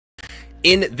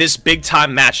in this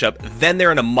big-time matchup, then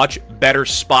they're in a much better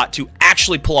spot to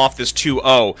actually pull off this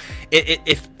 2-0.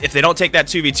 If they don't take that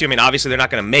 2v2, I mean, obviously they're not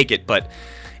going to make it, but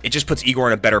it just puts Igor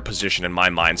in a better position in my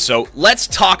mind. So let's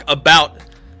talk about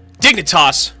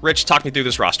Dignitas. Rich, talk me through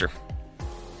this roster.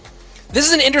 This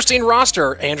is an interesting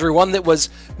roster, Andrew, one that was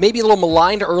maybe a little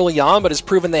maligned early on, but has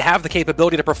proven they have the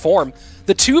capability to perform.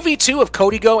 The 2v2 of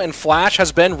Código and Flash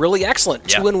has been really excellent.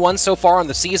 2-1 so far on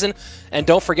the season, and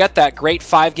don't forget that great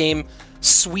 5-game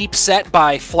sweep set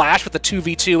by Flash with the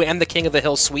 2v2 and the King of the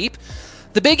Hill sweep.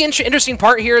 The big interesting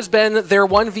part here has been their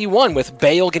 1v1 with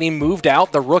Bale getting moved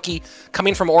out, the rookie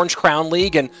coming from Orange Crown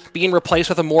League and being replaced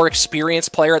with a more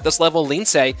experienced player at this level,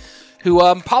 Lince, who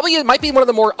probably might be one of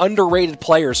the more underrated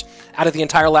players out of the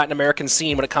entire Latin American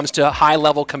scene when it comes to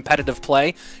high-level competitive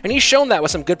play. And he's shown that with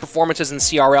some good performances in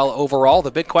CRL overall. The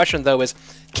big question, though, is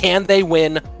can they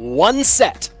win one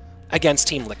set against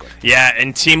Team Liquid? Yeah,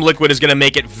 and Team Liquid is going to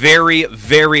make it very,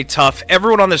 very tough.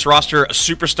 Everyone on this roster, a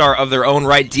superstar of their own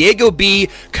right. Diego B,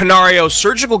 Canario,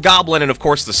 Surgical Goblin, and of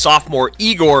course the sophomore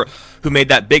Igor, who made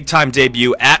that big-time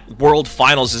debut at World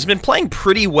Finals, has been playing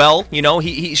pretty well. You know,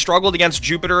 he struggled against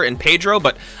Jupiter and Pedro,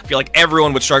 but I feel like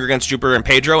everyone would struggle against Jupiter and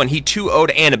Pedro, and he 2-0'd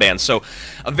Anaban. So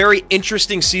a very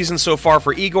interesting season so far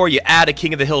for Igor. You add a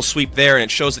King of the Hill sweep there, and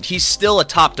it shows that he's still a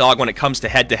top dog when it comes to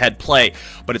head-to-head play,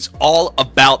 but it's all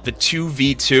about the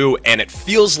 2v2, and it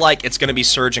feels like it's going to be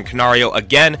Surge and Canario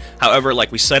again. However,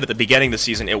 like we said at the beginning of the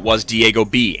season, it was Diego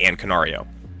B and Canario.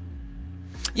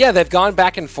 Yeah, they've gone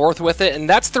back and forth with it, and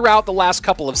that's throughout the last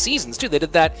couple of seasons, too. They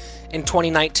did that in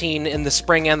 2019 in the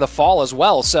spring and the fall as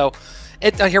well. So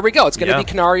here we go. It's going to be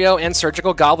Canario and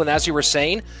Surgical Goblin, as you were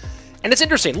saying. And it's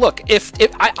interesting. Look,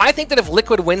 I think that if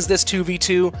Liquid wins this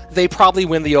 2v2, they probably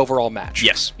win the overall match.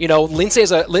 Yes. You know, Lince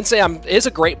is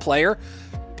a great player.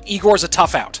 Igor's a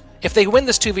tough out. If they win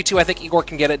this 2v2, I think Igor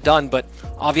can get it done, but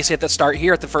obviously at the start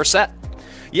here at the first set.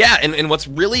 Yeah, and what's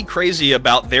really crazy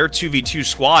about their 2v2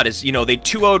 squad is, you know, they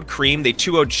 2-0'd Cream, they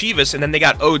 2-0'd Chivas, and then they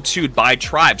got 0-2'd by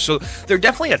Tribe. So they're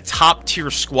definitely a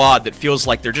top-tier squad that feels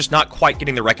like they're just not quite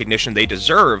getting the recognition they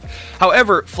deserve.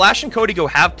 However, Flash and Código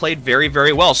have played very,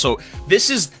 very well. So this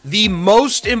is the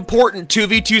most important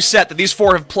 2v2 set that these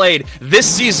four have played this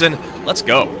season. Let's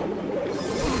go.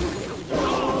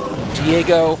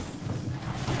 Diego,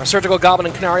 our Surgical Goblin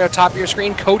and Canario top of your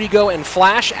screen, Código and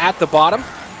Flash at the bottom.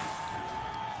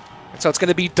 So it's going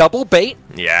to be double bait.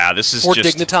 Yeah, this is for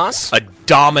just Dignitas. A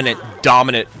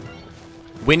dominant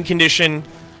win condition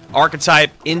archetype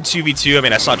in 2v2. I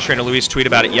mean, I saw Trainer Luis tweet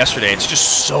about it yesterday. It's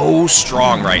just so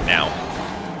strong right now.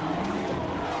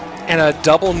 And a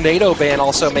double NATO ban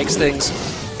also makes things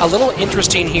a little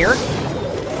interesting here.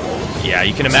 Yeah,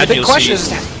 you can imagine you'll see...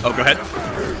 Oh, go ahead.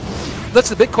 That's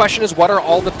the big question is what are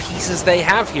all the pieces they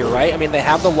have here, right? I mean, they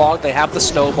have the log, they have the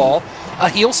snowball. A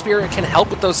Heal Spirit can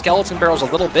help with those skeleton barrels a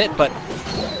little bit, but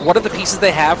what are the pieces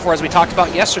they have for, as we talked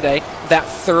about yesterday, that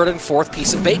third and fourth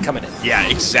piece of bait coming in? Yeah,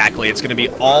 exactly. It's going to be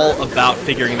all about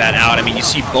figuring that out. I mean, you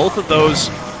see both of those.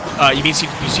 You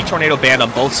see Tornado Band on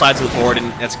both sides of the board,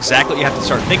 and that's exactly what you have to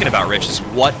start thinking about, Rich, is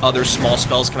what other small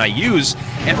spells can I use?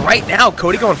 And right now,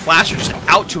 Código and Flash are just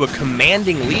out to a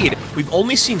commanding lead. We've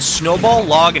only seen Snowball,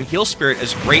 Log, and Heal Spirit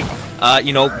as great,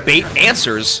 you know, bait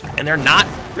answers, and they're not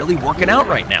really working out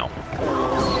right now.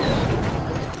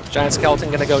 Giant Skeleton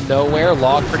going to go nowhere.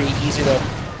 Log pretty easy to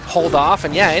hold off.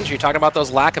 And yeah, Andrew, you're talking about those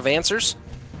lack of answers.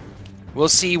 We'll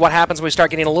see what happens when we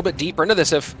start getting a little bit deeper into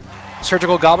this. If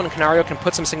Surgical Goblin and Canario can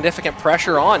put some significant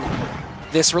pressure on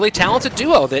this really talented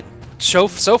duo that so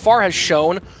far has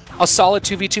shown a solid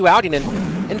 2v2 outing.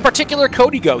 And in particular,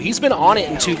 Código, he's been on it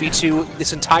in 2v2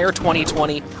 this entire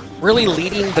 2020, really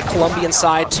leading the Colombian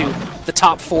side to the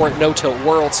top 4 at No Tilt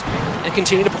Worlds and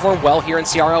continue to perform well here in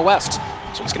CRL West.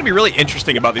 So what's going to be really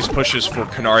interesting about these pushes for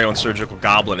Canario and Surgical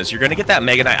Goblin is you're going to get that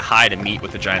Mega Knight high to meet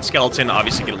with the Giant Skeleton,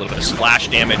 obviously get a little bit of splash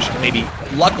damage, maybe,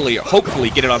 luckily, hopefully,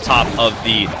 get it on top of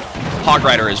the Hog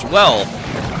Rider as well.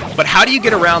 But how do you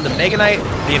get around the Mega Knight,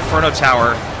 the Inferno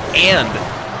Tower, and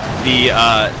the,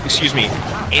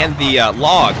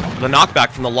 log, the knockback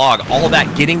from the log, all of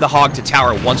that getting the Hog to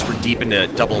tower once we're deep into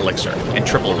double Elixir and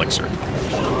triple Elixir?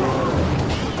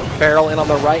 Barrel in on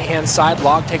the right-hand side.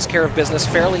 Log takes care of business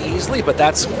fairly easily, but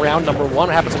that's round number 1. What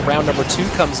happens when round number 2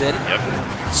 comes in?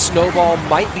 Yep. Snowball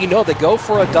might be, no, they go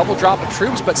for a double drop of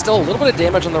troops, but still a little bit of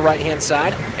damage on the right-hand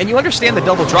side. And you understand the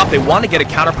double drop. They want to get a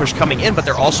counter push coming in, but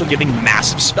they're also giving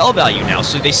massive spell value now.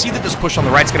 So they see that this push on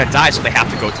the right is going to die, so they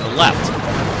have to go to the left.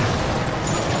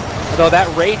 Although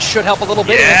that rage should help a little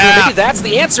bit. Yeah. Maybe that's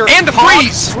the answer. And the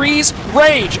freeze! Freeze,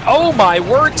 rage. Oh my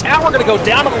word. Tower going to go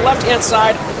down on the left-hand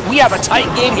side. We have a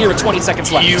tight game here with 20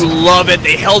 seconds left. You love it.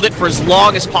 They held it for as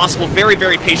long as possible. Very,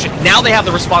 very patient. Now they have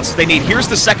the responses they need. Here's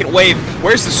the second wave.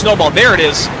 Where's the snowball? There it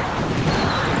is.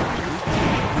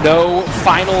 No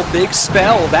final big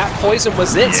spell. That poison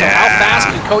was it. So how fast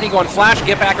can Cody go and Flash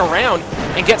get back around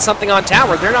and get something on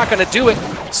tower? They're not going to do it.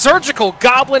 Surgical,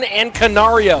 Goblin, and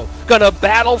Canario going to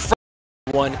battle for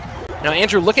one. Now,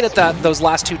 Andrew, looking at those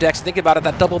last two decks, think about it,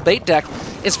 that double bait deck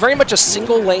is very much a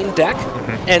single lane deck,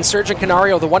 and Surge and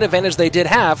Canario, the one advantage they did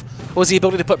have was the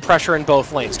ability to put pressure in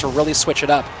both lanes, to really switch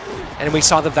it up. And we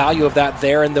saw the value of that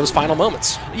there in those final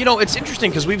moments. You know, it's interesting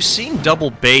because we've seen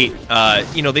double bait,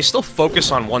 you know, they still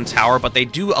focus on one tower, but they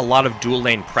do a lot of dual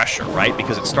lane pressure, right?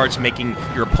 Because it starts making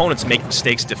your opponents make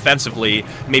mistakes defensively,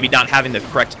 maybe not having the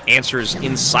correct answers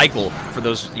in cycle for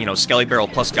those, you know, Skelly Barrel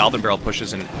plus Goblin Barrel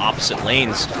pushes in opposite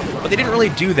lanes. But they didn't really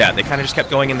do that. They kind of just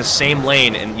kept going in the same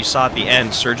lane, and you saw at the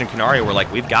end, Surge and Canario were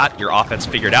like, we've got your offense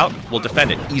figured out, we'll defend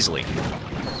it easily.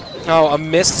 Oh, a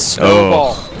missed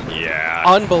snowball. Oh. Yeah.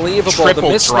 Unbelievable. Triple the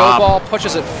missed drop. snowball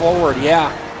pushes it forward,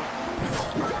 yeah.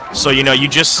 So, you know, you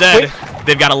just said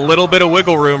they've got a little bit of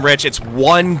wiggle room, Rich. It's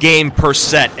one game per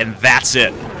set, and that's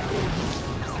it.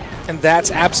 And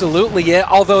that's absolutely it.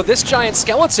 Although this giant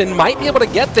skeleton might be able to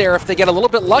get there if they get a little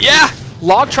bit lucky. Yeah.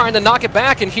 Log trying to knock it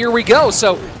back, and here we go.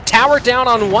 So tower down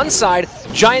on one side,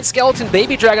 giant skeleton,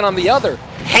 baby dragon on the other.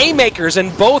 Haymakers in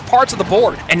both parts of the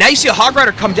board. And now you see a Hog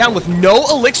Rider come down with no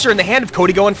elixir in the hand of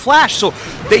Cody Go and Flash. So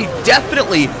they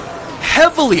definitely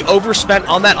heavily overspent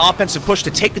on that offensive push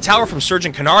to take the tower from Surge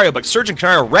and Canario, but Surge and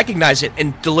Canario recognize it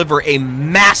and deliver a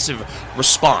massive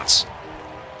response.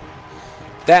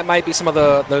 That might be some of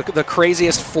the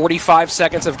craziest 45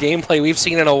 seconds of gameplay we've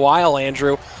seen in a while,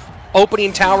 Andrew.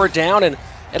 Opening tower down, and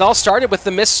it all started with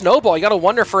the missed snowball. You got to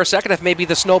wonder for a second if maybe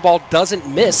the snowball doesn't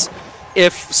miss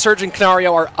if Surge and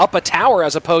Canario are up a tower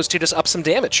as opposed to just up some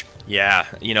damage. Yeah,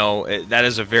 you know, that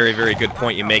is a very, very good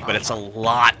point you make, but it's a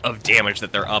lot of damage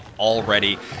that they're up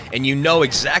already, and you know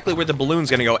exactly where the balloon's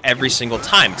going to go every single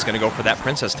time. It's going to go for that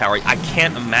Princess Tower. I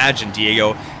can't imagine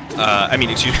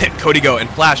Cody Go and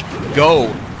Flash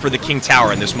go for the King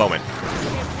Tower in this moment.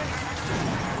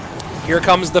 Here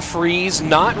comes the freeze,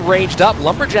 not ranged up.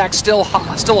 Lumberjack still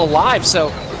alive,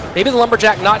 so maybe the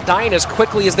Lumberjack not dying as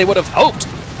quickly as they would have hoped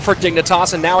for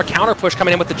Dignitas, and now a counter push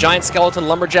coming in with the Giant Skeleton,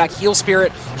 Lumberjack, Heal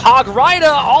Spirit, Hog Rider,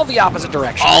 all the opposite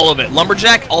direction. All of it.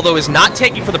 Lumberjack, although is not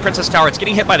taking for the Princess Tower, it's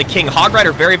getting hit by the King. Hog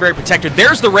Rider very, very protected.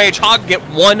 There's the Rage. Hog get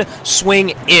one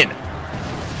swing in.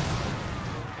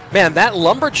 Man, that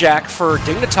Lumberjack for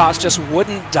Dignitas just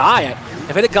wouldn't die.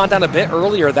 If it had gone down a bit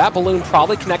earlier, that balloon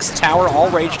probably connects the tower all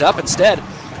raged up. Instead,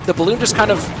 the balloon just kind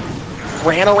of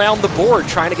ran around the board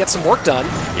trying to get some work done.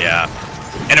 Yeah.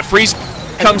 And a freeze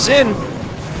comes in.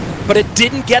 But it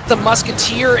didn't get the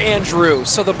Musketeer, Andrew.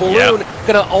 So the balloon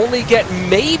gonna only get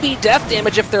maybe death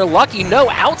damage if they're lucky. No,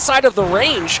 outside of the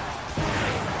range.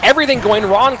 Everything going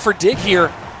wrong for Dig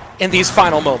here in these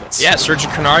final moments. Yeah, Surge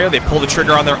and Canario, they pull the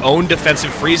trigger on their own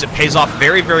defensive freeze. It pays off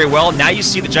very, very well. Now you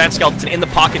see the Giant Skeleton in the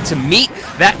pocket to meet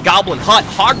that Goblin Hunt.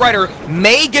 Hog Rider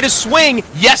may get a swing.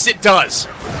 Yes, it does.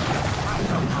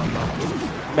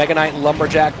 Mega Knight,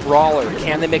 Lumberjack, Brawler.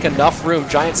 Can they make enough room?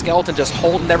 Giant Skeleton just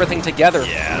holding everything together.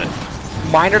 Yeah.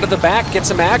 Miner to the back, gets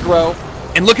some aggro.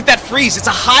 And look at that freeze. It's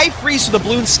a high freeze, so the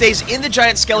balloon stays in the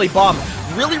Giant Skelly Bomb.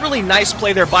 Really, really nice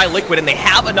play there by Liquid, and they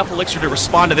have enough elixir to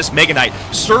respond to this Mega Knight.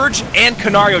 Surge and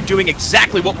Canario doing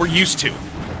exactly what we're used to.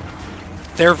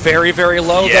 They're very, very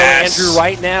low, though, Andrew,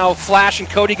 right now. Flash and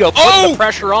Cody Go putting the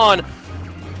pressure on.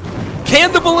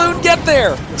 Can the balloon get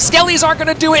there? Skellies aren't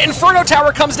going to do it. Inferno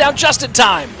Tower comes down just in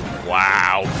time.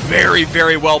 Wow, very,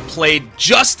 very well played.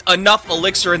 Just enough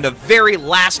elixir in the very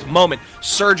last moment.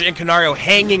 Surge and Canario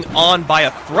hanging on by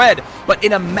a thread, but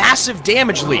in a massive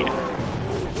damage lead.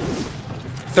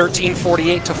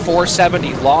 1348 to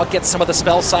 470. Log gets some of the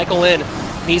spell cycle in.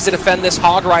 Needs to defend this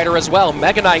Hog Rider as well.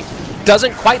 Mega Knight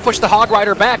doesn't quite push the Hog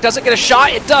Rider back. Doesn't get a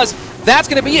shot. It does. That's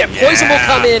going to be it. Poison will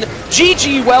come in.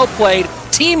 GG, well played.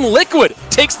 Team Liquid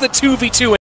takes the 2v2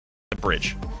 in the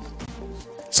bridge.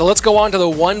 So let's go on to the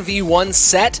 1v1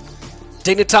 set.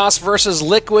 Dignitas versus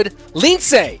Liquid.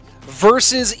 Lince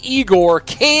versus Igor.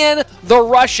 Can the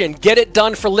Russian get it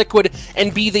done for Liquid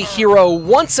and be the hero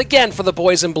once again for the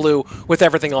boys in blue with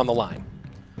everything on the line?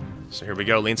 So here we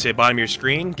go. Lince at bottom of your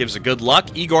screen. Gives a good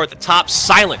luck. Igor at the top,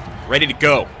 silent, ready to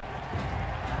go.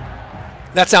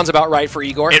 That sounds about right for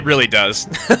Igor. It really does.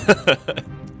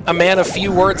 A man of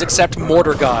few words except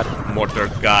Mortar God.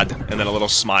 Mortar God, and then a little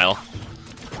smile.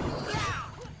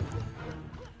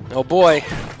 Oh boy.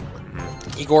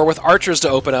 Igor with archers to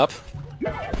open up.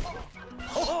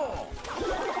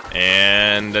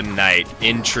 And a knight.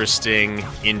 Interesting,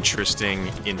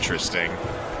 interesting, interesting.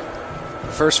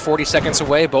 First 40 seconds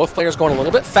away. Both players going a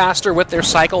little bit faster with their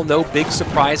cycle. No big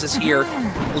surprises here,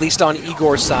 at least on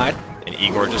Igor's side. And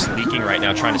Igor just leaking right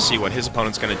now, trying to see what his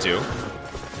opponent's going to do.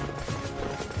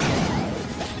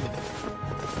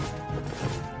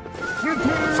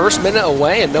 First minute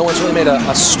away, and no one's really made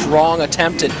a strong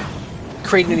attempt at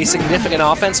creating any significant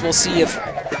offense. We'll see if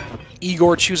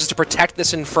Igor chooses to protect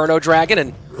this Inferno Dragon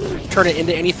and turn it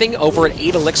into anything. Over at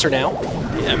 8 elixir now.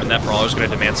 Yeah, I mean, that Brawler's going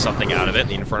to demand something out of it.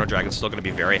 The Inferno Dragon's still going to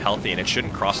be very healthy, and it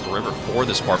shouldn't cross the river for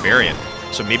this Barbarian.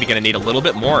 So maybe going to need a little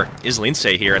bit more is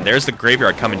Lindsay here, and there's the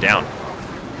Graveyard coming down.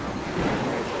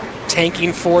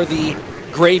 Tanking for the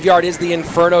Graveyard is the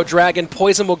Inferno Dragon.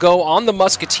 Poison will go on the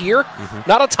Musketeer.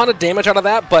 Not a ton of damage out of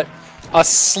that, but a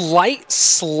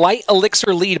slight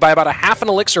elixir lead by about a half an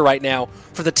elixir right now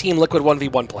for the Team Liquid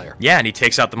 1v1 player. Yeah, and he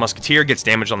takes out the Musketeer, gets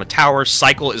damage on the tower.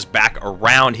 Cycle is back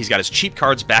around. He's got his cheap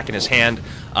cards back in his hand,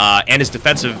 and his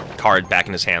defensive card back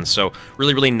in his hand. So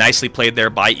really, really nicely played there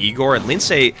by Igor. And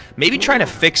Lindsay maybe trying to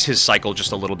fix his cycle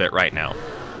just a little bit right now.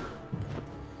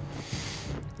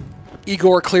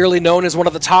 Igor clearly known as one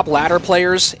of the top ladder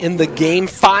players in the game.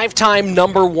 5-time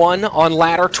 #1 on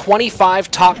ladder,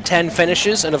 25 top 10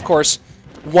 finishes, and of course,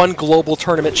 1 global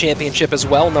tournament championship as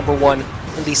well,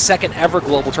 #1 in the second ever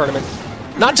global tournament.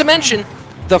 Not to mention,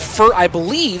 I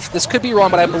believe, this could be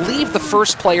wrong, but I believe the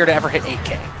first player to ever hit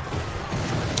 8K.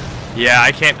 Yeah,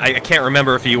 I can't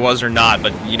remember if he was or not,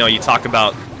 but you know, you talk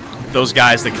about those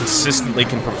guys that consistently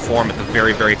can perform at the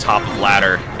very, very top of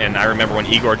ladder. And I remember when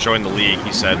Igor joined the league,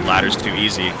 he said, ladder's too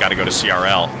easy, got to go to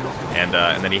CRL. And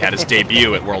then he had his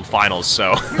debut at World Finals.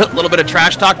 So a little bit of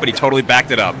trash talk, but he totally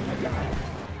backed it up.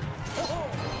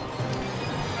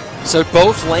 So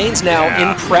both lanes now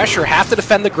in pressure, have to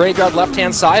defend the Graveyard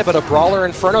left-hand side, but a Brawler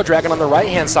Inferno Dragon on the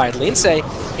right-hand side. Lindsay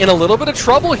in a little bit of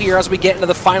trouble here as we get into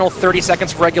the final 30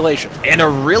 seconds of regulation. And a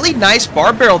really nice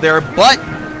bar barrel there, but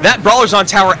that Brawler's on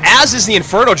tower, as is the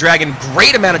Inferno Dragon.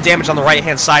 Great amount of damage on the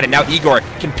right-hand side, and now Igor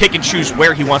can pick and choose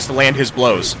where he wants to land his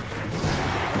blows.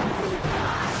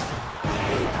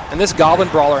 And this Goblin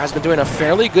Brawler has been doing a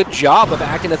fairly good job of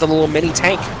acting as a little mini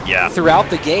tank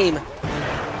throughout the game.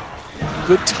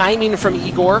 Good timing from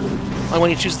Igor on when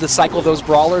he chooses to cycle those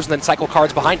Brawlers and then cycle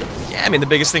cards behind him. Yeah, I mean, the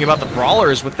biggest thing about the Brawler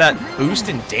is with that boost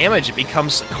in damage, it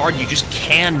becomes a card you just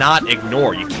cannot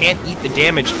ignore. You can't eat the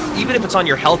damage, even if it's on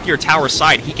your healthier tower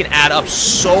side. He can add up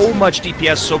so much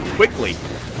DPS so quickly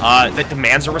that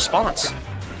demands a response.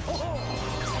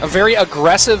 A very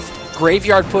aggressive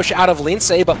Graveyard push out of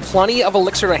Lindsay, but plenty of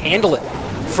elixir to handle it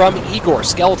from Igor.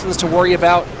 Skeletons to worry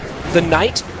about the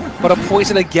Knight, but a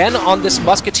poison again on this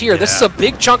Musketeer. This is a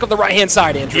big chunk of the right-hand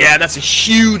side, Andrew. Yeah, that's a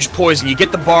huge poison. You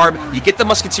get the Barb, you get the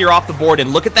Musketeer off the board,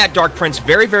 and look at that Dark Prince,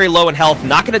 very, very low in health,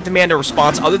 not going to demand a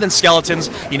response other than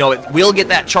Skeletons. You know, it will get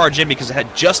that charge in because it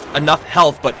had just enough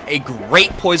health, but a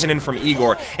great poison in from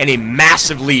Igor, and a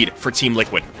massive lead for Team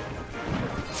Liquid.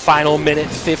 Final minute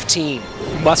 15.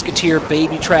 Musketeer,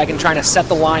 Baby Dragon trying to set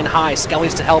the line high.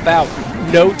 Skellies to help out.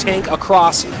 No tank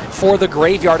across for the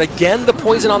Graveyard. Again, the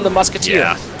poison on the Musketeer.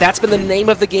 Yeah. That's been the name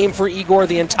of the game for Igor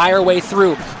the entire way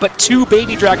through. But 2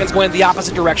 Baby Dragons going the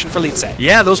opposite direction for Lindsay.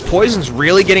 Yeah, those poisons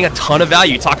really getting a ton of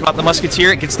value. You talk about the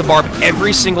Musketeer, it gets the Barb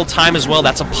every single time as well.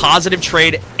 That's a positive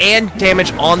trade and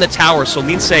damage on the tower. So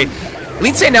Lindsay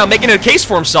now making a case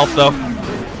for himself, though.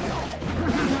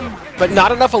 But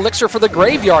not enough elixir for the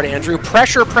Graveyard, Andrew.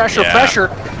 Pressure, pressure, pressure.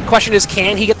 Question is,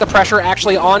 can he get the pressure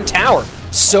actually on tower?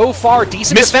 So far,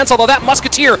 decent defense, although that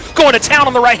Musketeer going to town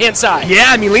on the right-hand side. Yeah,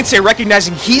 I mean, Lindsay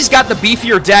recognizing he's got the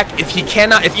beefier deck. If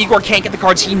Igor can't get the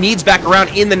cards he needs back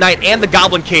around in the Knight and the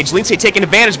Goblin Cage, Lindsay taking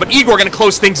advantage, but Igor going to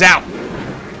close things out.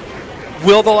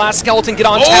 Will the last skeleton get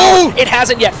on tower? It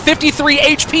hasn't yet. 53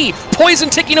 HP. Poison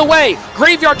ticking away.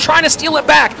 Graveyard trying to steal it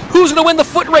back. Who's going to win the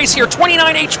foot race here?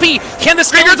 29 HP. Can the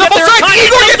skeleton get there?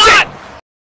 Igor gets it!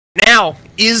 Now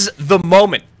is the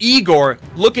moment. Igor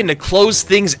looking to close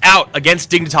things out against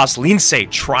Dignitas. Lindsay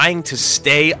trying to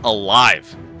stay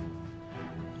alive.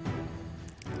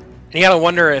 And you got to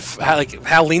wonder if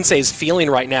how Lindsay is feeling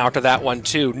right now after that one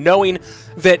too, knowing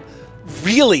that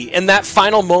really in that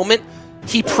final moment,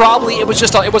 it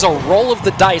was a roll of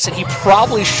the dice, and he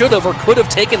probably should have or could have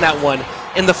taken that one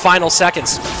in the final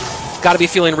seconds. Got to be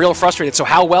feeling real frustrated. So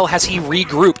how well has he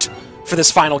regrouped for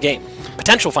this final game?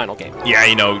 Potential final game. Yeah,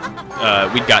 you know,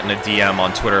 we'd gotten a DM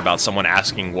on Twitter about someone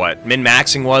asking what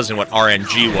min-maxing was and what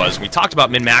RNG was. We talked about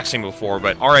min-maxing before,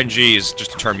 but RNG is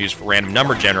just a term used for random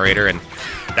number generator, and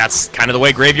that's kind of the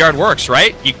way Graveyard works,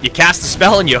 right? You cast a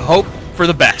spell and you hope for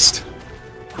the best.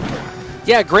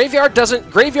 Yeah,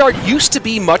 Graveyard used to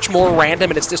be much more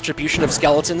random in its distribution of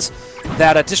skeletons.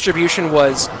 That distribution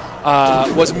was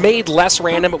made less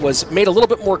random. It was made a little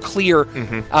bit more clear.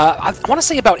 I want to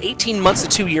say about 18 months to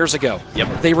 2 years ago.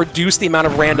 Yep. They reduced the amount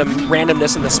of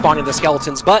randomness in the spawning of the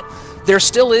skeletons, but there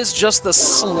still is just the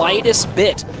slightest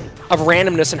bit of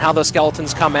randomness in how those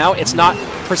skeletons come out. It's not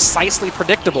precisely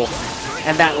predictable,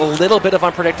 and that little bit of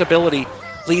unpredictability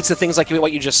leads to things like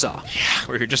what you just saw. Yeah,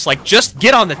 where you're just like, just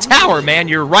get on the tower, man.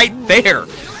 You're right there.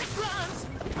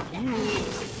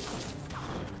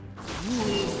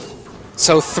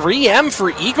 So 3M for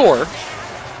Igor,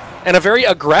 and a very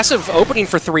aggressive opening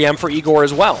for 3M for Igor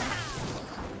as well.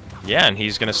 Yeah, and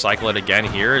he's going to cycle it again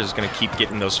here. He's going to keep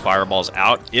getting those fireballs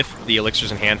out if the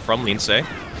elixir's in hand from Lindsay.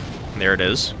 And there it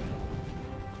is.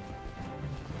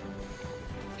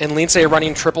 And Lindsay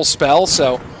running triple spell,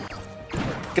 so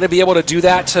going to be able to do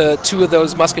that to 2 of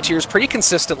those Musketeers pretty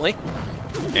consistently.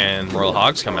 And Royal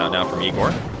Hogs come out now from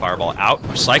Igor. Fireball out,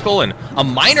 recycle, and a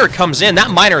miner comes in.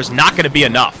 That miner is not going to be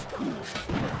enough.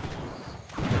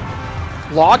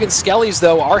 Log and Skellies,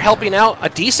 though, are helping out a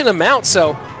decent amount,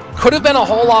 so could have been a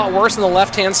whole lot worse on the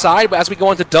left-hand side, but as we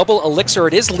go into double elixir,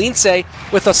 it is Lindsay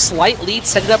with a slight lead,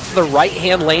 setting up for the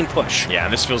right-hand lane push. Yeah,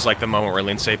 and this feels like the moment where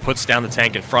Lindsay puts down the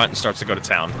tank in front and starts to go to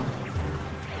town.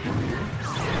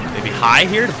 Maybe high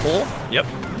here to pull. Yep.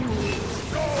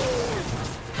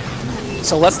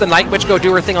 So lets the Night Witch go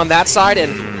do her thing on that side,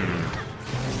 and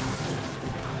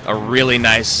a really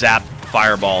nice zap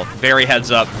fireball. Very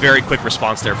heads up, very quick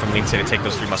response there from Lindsay to take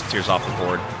those 3 Musketeers off the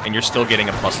board, and you're still getting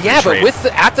a +3 yeah, trade. but with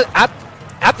the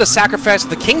at the sacrifice of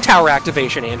the King Tower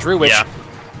activation, Andrew, which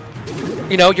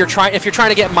you know, if you're trying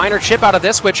to get miner chip out of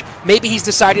this, which maybe he's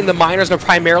deciding the miner's going to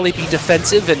primarily be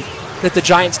defensive and that the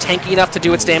Giant's tanky enough to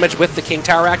do its damage with the King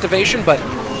Tower activation, but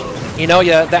you know,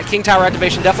 that King Tower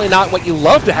activation definitely not what you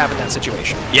love to have in that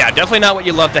situation. Yeah, definitely not what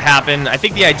you love to happen. I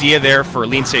think the idea there for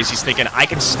Lindsay is he's thinking, I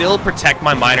can still protect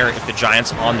my miner if the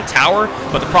Giant's on the tower,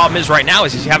 but the problem is right now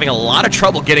is he's having a lot of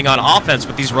trouble getting on offense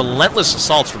with these relentless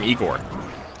assaults from Igor.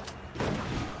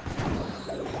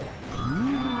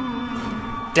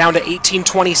 Down to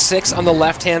 18-26 on the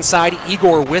left-hand side.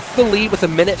 Igor with the lead with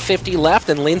 1:50 left,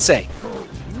 and Lindsay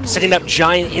setting up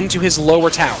Giant into his lower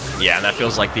tower. Yeah, and that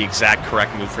feels like the exact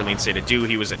correct move for Lindsay to do.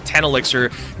 He was at 10 elixir.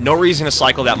 No reason to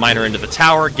cycle that miner into the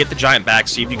tower. Get the Giant back.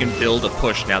 See if you can build a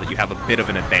push now that you have a bit of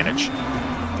an advantage.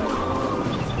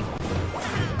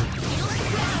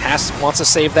 Haas wants to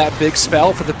save that big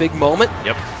spell for the big moment.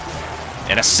 Yep.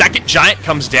 And a second Giant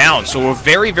comes down. So a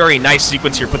very, very nice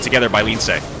sequence here put together by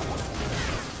Lindsay.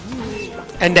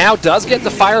 And now does get the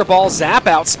Fireball Zap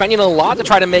out, spending a lot to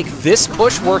try to make this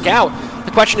push work out. The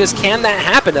question is, can that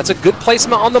happen? That's a good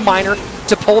placement on the miner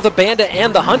to pull the Bandit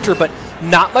and the Hunter, but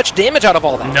not much damage out of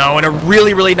all that. No, and a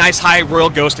really, really nice high Royal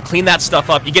Ghost to clean that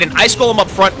stuff up. You get an Ice Golem up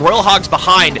front, Royal Hogs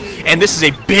behind, and this is a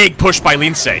big push by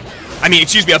Lindsay. I mean,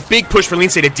 excuse me, a big push for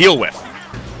Lindsay to deal with.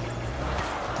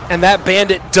 And that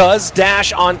Bandit does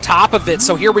dash on top of it,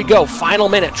 so here we go. Final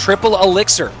minute, triple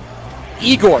elixir.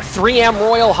 Igor, 3M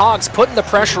Royal Hogs, putting the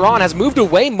pressure on, has moved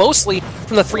away mostly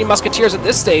from the 3 Musketeers at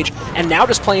this stage, and now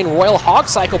just playing Royal Hog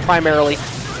Cycle primarily.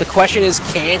 The question is,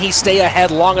 can he stay ahead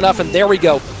long enough? And there we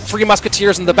go. 3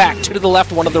 Musketeers in the back, 2 to the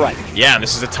left, 1 to the right. Yeah, and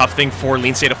this is a tough thing for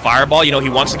Lindsay to fireball. You know, he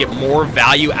wants to get more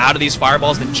value out of these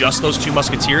fireballs than just those 2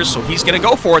 Musketeers, so he's going to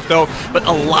go for it, though. But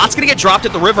a lot's going to get dropped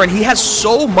at the river, and he has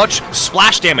so much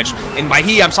splash damage. And by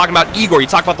he, I'm talking about Igor. You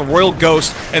talk about the Royal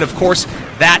Ghost, and of course,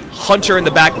 that Hunter in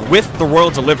the back with the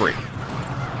Royal Delivery.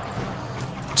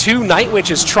 2 Night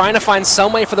Witches trying to find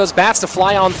some way for those bats to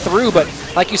fly on through, but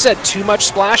like you said, too much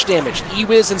splash damage.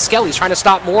 Ewiz and Skelly's trying to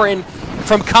stop more in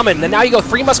from coming. And now you go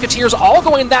 3 Musketeers all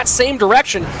going that same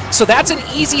direction, so that's an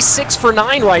easy 6 for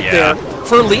 9 right there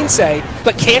for Lindsay.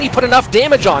 But can he put enough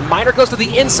damage on? Miner goes to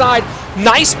the inside.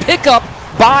 Nice pickup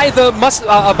by the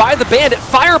Bandit.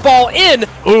 Fireball in.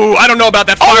 Ooh, I don't know about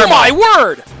that fireball. Oh my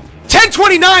word!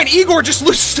 10-29, Igor just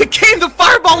loses the game. The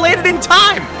fireball landed in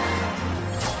time.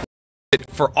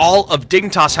 For all of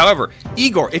Dignitas, however,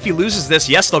 Igor, if he loses this,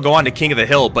 yes, they'll go on to King of the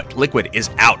Hill, but Liquid is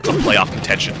out of playoff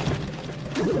contention.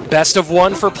 Best of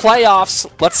 1 for playoffs.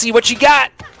 Let's see what you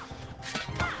got.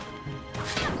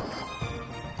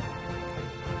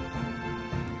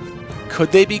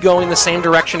 Could they be going the same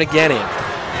direction again,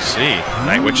 Andy? See,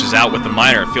 Night Witch is out with the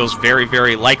miner. It feels very,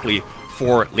 very likely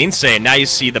for Lindsay, and now you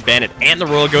see the Bandit and the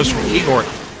Royal Ghost from Igor.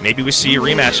 Maybe we see a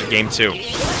rematch of Game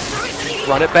 2.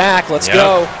 Run it back. Let's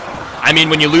go. I mean,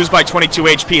 when you lose by 22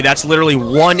 HP, that's literally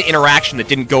 1 interaction that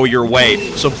didn't go your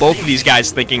way. So both of these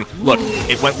guys thinking, look,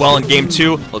 it went well in Game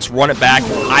 2, let's run it back.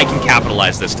 I can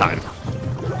capitalize this time.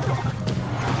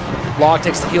 Log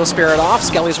takes the Heal Spirit off.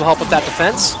 Skellies will help with that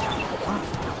defense.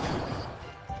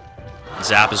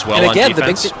 Zap as well and again, on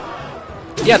defense.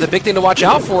 The big thing to watch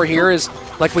out for here is,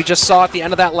 like we just saw at the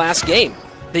end of that last game,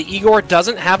 the Igor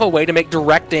doesn't have a way to make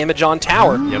direct damage on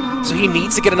tower. Yep. So he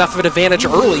needs to get enough of an advantage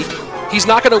early. He's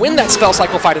not going to win that spell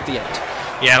cycle fight at the end.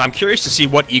 Yeah, and I'm curious to see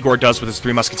what Igor does with his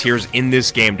 3 Musketeers in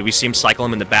this game. Do we see him cycle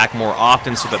them in the back more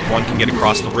often so that one can get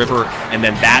across the river, and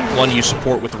then that one you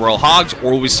support with the Royal Hogs,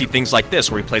 or will we see things like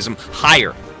this, where he plays them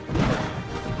higher?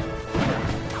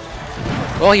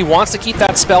 Well, he wants to keep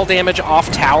that spell damage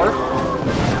off tower.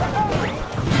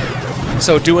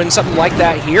 So doing something like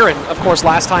that here, and of course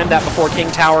last time that before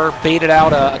King Tower baited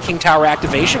out a King Tower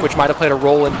activation, which might have played a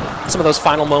role in some of those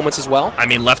final moments as well. I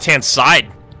mean, left-hand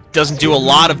side doesn't do a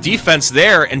lot of defense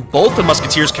there, and both the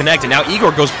Musketeers connect, and now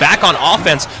Igor goes back on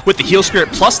offense with the Heal Spirit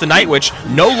plus the Night Witch.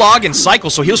 No log and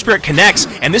cycle, so Heal Spirit connects,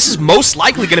 and this is most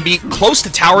likely going to be close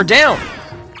to tower down.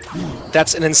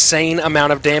 That's an insane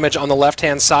amount of damage on the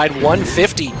left-hand side,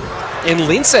 150. And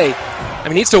Lindsay,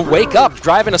 needs to wake up,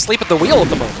 driving asleep at the wheel at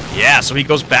the moment. Yeah, so he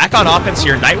goes back on offense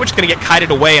here. Night Witch going to get kited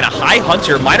away, and a high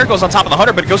Hunter. Miner goes on top of the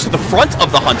Hunter, but it goes to the front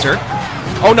of the Hunter.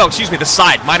 Oh no, excuse me, the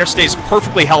side. Miner stays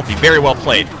perfectly healthy. Very well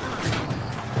played.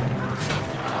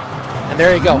 And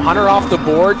there you go, Hunter off the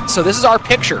board. So this is our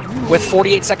picture with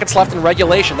 48 seconds left in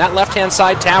regulation. That left-hand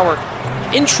side tower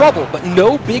in trouble, but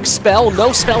no big spell,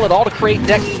 no spell at all to create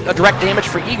direct damage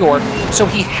for Igor, so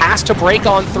he has to break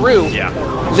on through. Yeah.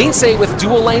 Lindsay with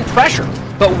dual lane pressure,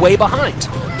 but way behind.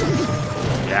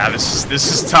 Yeah, this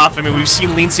is tough. I mean, we've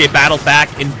seen Lindsay battle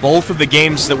back in both of the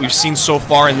games that we've seen so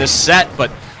far in this set, but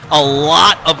a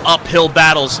lot of uphill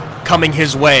battles coming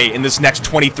his way in this next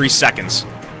 23 seconds.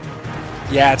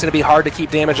 Yeah, it's going to be hard to keep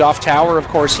damage off tower. Of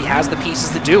course, he has the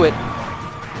pieces to do it.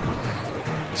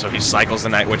 So he cycles the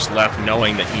Night Witch left,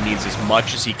 knowing that he needs as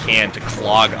much as he can to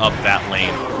clog up that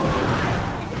lane.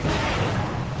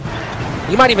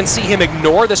 You might even see him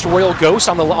ignore this Royal Ghost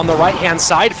on the right-hand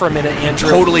side for a minute, Andrew.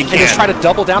 Totally can. And just try to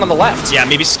double down on the left. Yeah,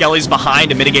 maybe Skelly's behind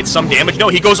to mitigate some damage. No,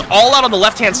 he goes all out on the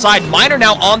left-hand side. Miner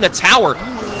now on the tower.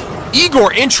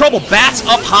 Igor in trouble, bats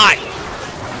up high.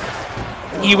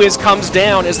 Ewiz comes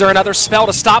down. Is there another spell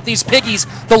to stop these piggies?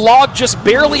 The log just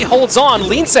barely holds on.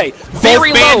 Lindsay,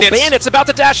 very low. Bandits about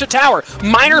to dash a tower.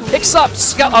 Miner picks up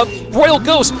Royal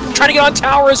Ghost, trying to get on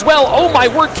tower as well. Oh my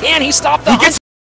word, can he stop the Hunter?